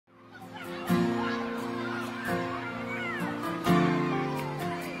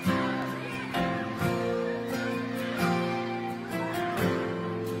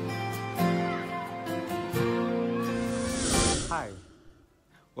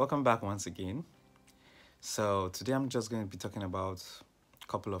Welcome back once again. So today I'm just going to be talking about a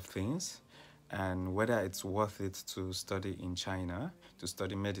couple of things and whether it's worth it to study in China, to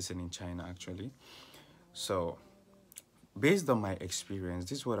study medicine in China actually. So based on my experience,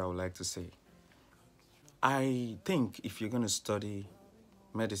 this is what I would like to say. I think if you're going to study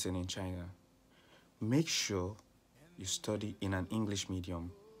medicine in China, make sure you study in an English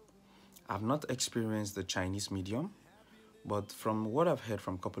medium. I've not experienced the Chinese medium, but from what I've heard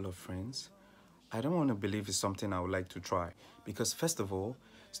from a couple of friends, I don't want to believe it's something I would like to try. Because first of all,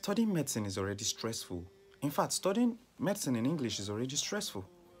 studying medicine is already stressful. In fact, studying medicine in English is already stressful.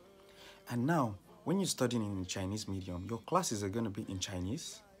 And now, when you're studying in Chinese medium, your classes are going to be in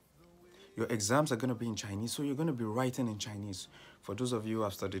Chinese. Your exams are going to be in Chinese, so you're going to be writing in Chinese. For those of you who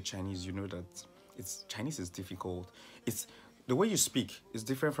have studied Chinese, you know that Chinese is difficult. It's the way you speak is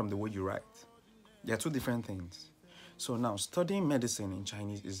different from the way you write. They are two different things. So now, studying medicine in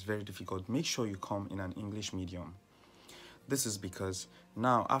Chinese is very difficult. Make sure you come in an English medium. This is because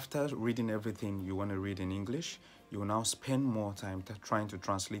now, after reading everything you want to read in English, you will now spend more time trying to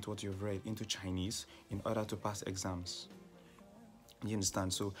translate what you've read into Chinese in order to pass exams. You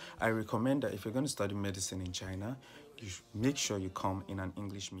understand? So I recommend that if you're going to study medicine in China, you should make sure you come in an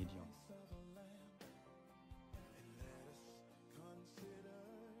English medium.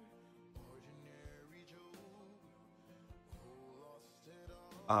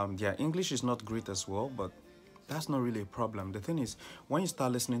 Their English is not great as well, but that's not really a problem. The thing is, when you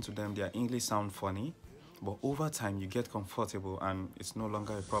start listening to them, their English sound funny, but over time you get comfortable and it's no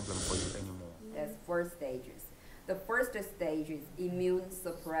longer a problem for you anymore. There's 4 stages. The first stage is immune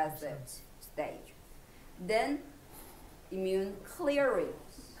suppressive stage. Then immune clearing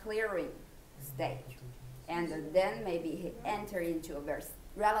stage. And then maybe he enter into a very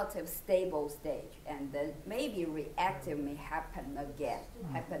relative stable stage, and then maybe reactive may happen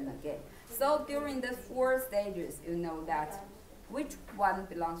again. So during the 4 stages, you know that which one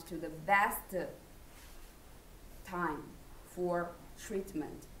belongs to the best time for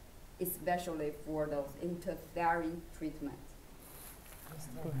treatment, especially for those interfering treatments.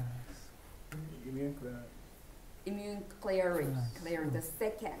 Immune clearing, the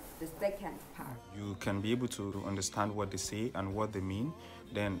second part. You can be able to understand what they say and what they mean,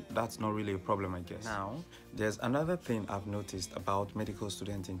 then that's not really a problem, I guess. Now, there's another thing I've noticed about medical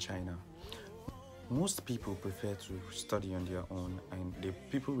students in China. Most people prefer to study on their own, and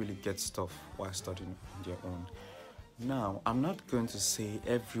people really get stuff while studying on their own. Now, I'm not going to say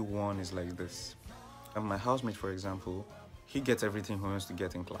everyone is like this. And my housemate, for example, he gets everything he wants to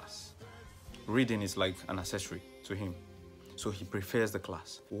get in class. Reading is like an accessory to him, so he prefers the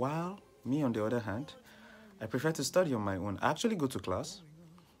class. While me, on the other hand, I prefer to study on my own. I actually go to class,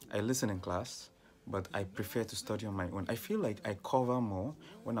 I listen in class, but I prefer to study on my own. I feel like I cover more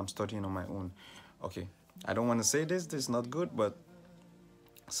when I'm studying on my own. Okay, I don't want to say this is not good, but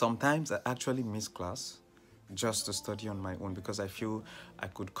sometimes I actually miss class just to study on my own because I feel I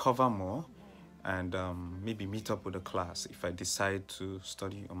could cover more and maybe meet up with the class if I decide to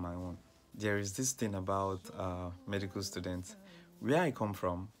study on my own. There is this thing about medical students. Where I come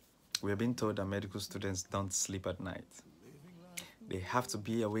from, we're being told that medical students don't sleep at night. They have to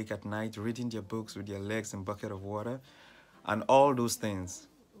be awake at night reading their books with their legs in a bucket of water and all those things.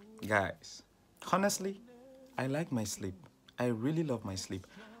 Guys, honestly, I like my sleep. I really love my sleep.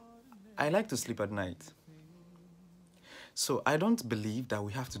 I like to sleep at night. So I don't believe that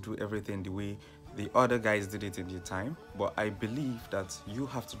we have to do everything the way the other guys did it in their time, but I believe that you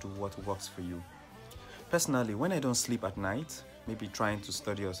have to do what works for you. Personally, when I don't sleep at night, maybe trying to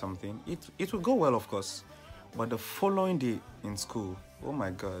study or something, it will go well, of course. But the following day in school, oh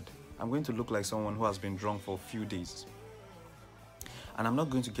my God, I'm going to look like someone who has been drunk for a few days. And I'm not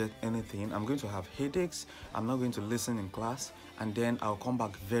going to get anything. I'm going to have headaches. I'm not going to listen in class. And then I'll come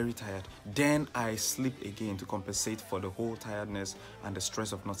back very tired. Then I sleep again to compensate for the whole tiredness and the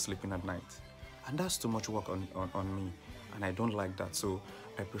stress of not sleeping at night. And that's too much work on me. And I don't like that. So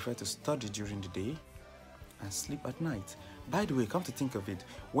I prefer to study during the day and sleep at night. By the way, come to think of it,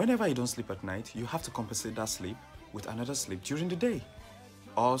 whenever you don't sleep at night, you have to compensate that sleep with another sleep during the day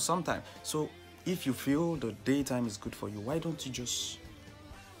or sometime. So if you feel the daytime is good for you, why don't you just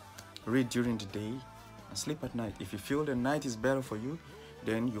read during the day and sleep at night? If you feel the night is better for you,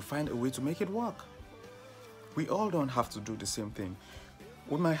 then you find a way to make it work. We all don't have to do the same thing.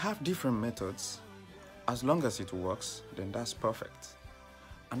 We might have different methods. As long as it works, then that's perfect.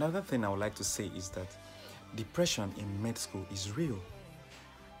 Another thing I would like to say is that depression in med school is real.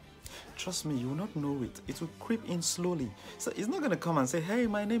 Trust me, you will not know it. It will creep in slowly. So it's not going to come and say, hey,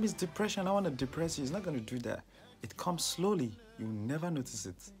 my name is depression, I want to depress you. It's not going to do that. It comes slowly. You never notice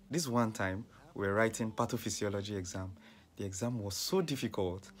it. This one time, we were writing pathophysiology exam. The exam was so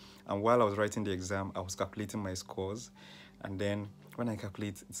difficult. And while I was writing the exam, I was calculating my scores. And then when I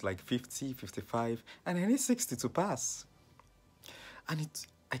calculate, it's like 50, 55, and I need 60 to pass. And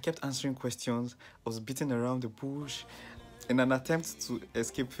I kept answering questions. I was beating around the bush in an attempt to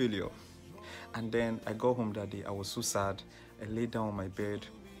escape failure. And then I got home that day. I was so sad. I laid down on my bed.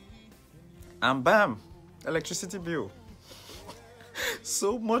 And bam! Electricity bill.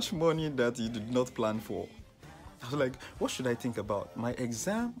 So much money that you did not plan for. I was like, what should I think about? My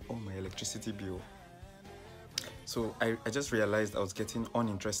exam or my electricity bill? So I just realized I was getting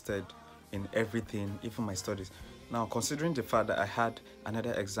uninterested in everything, even my studies. Now, considering the fact that I had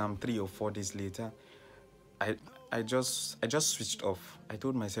another exam 3 or 4 days later, I just switched off. I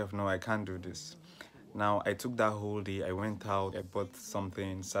told myself, no, I can't do this. Now, I took that whole day. I went out, I bought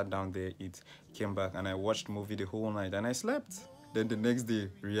something, sat down there, came back, and I watched movie the whole night, and I slept. Then the next day,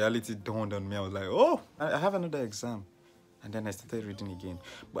 reality dawned on me. I was like, oh, I have another exam. And then I started reading again.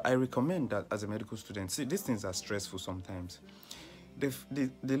 But I recommend that as a medical student, see, these things are stressful sometimes.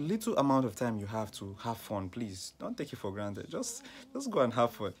 The little amount of time you have to have fun, please, don't take it for granted. Just go and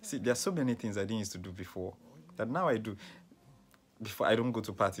have fun. See, there are so many things I didn't used to do before that now I do. Before, I don't go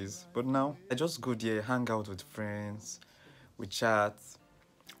to parties, but now I just go there, hang out with friends, we chat,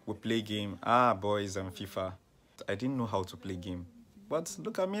 we play game. Boys and FIFA. I didn't know how to play game, but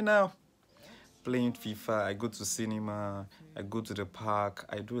look at me now, playing FIFA. I go to cinema, I go to the park,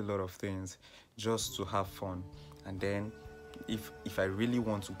 I do a lot of things just to have fun. And then if I really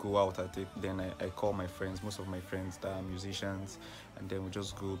want to go out at it, then I call my friends, most of my friends that are musicians, and then we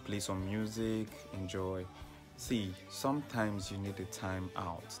just go play some music, enjoy. See, sometimes you need a time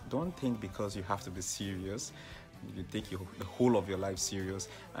out. Don't think because you have to be serious, you take the whole of your life serious,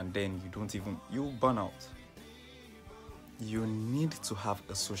 and then you burn out. You need to have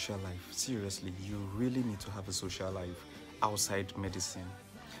a social life. Seriously, you really need to have a social life outside medicine.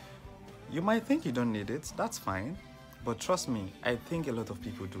 You might think you don't need it, that's fine. But trust me, I think a lot of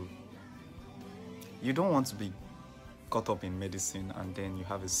people do. You don't want to be caught up in medicine and then you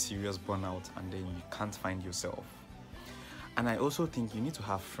have a serious burnout and then you can't find yourself. And I also think you need to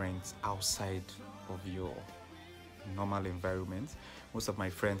have friends outside of your normal environment. Most of my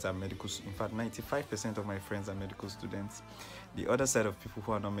friends are medical, in fact 95% of my friends are medical students. The other side of people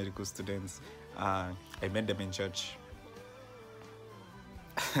who are not medical students, I met them in church.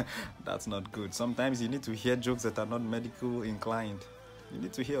 That's not good. Sometimes you need to hear jokes that are not medical inclined. You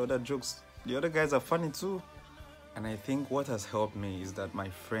need to hear other jokes. The other guys are funny too. And I think what has helped me is that my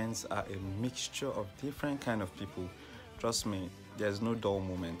friends are a mixture of different kind of people. Trust me, there's no dull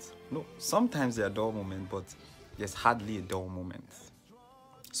moment. No, sometimes there are dull moments, but there's hardly a dull moment.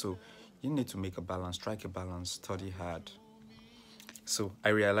 So you need to make a balance, strike a balance, study hard. So I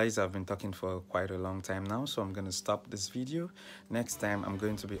realize I've been talking for quite a long time now, so I'm going to stop this video. Next time, I'm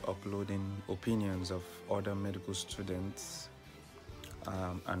going to be uploading opinions of other medical students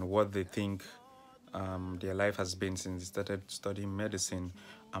and what they think their life has been since they started studying medicine.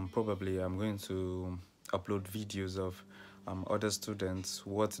 And probably I'm going to upload videos of other students,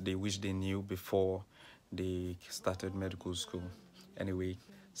 what they wish they knew before they started medical school. Anyway,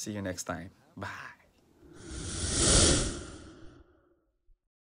 see you next time. Bye.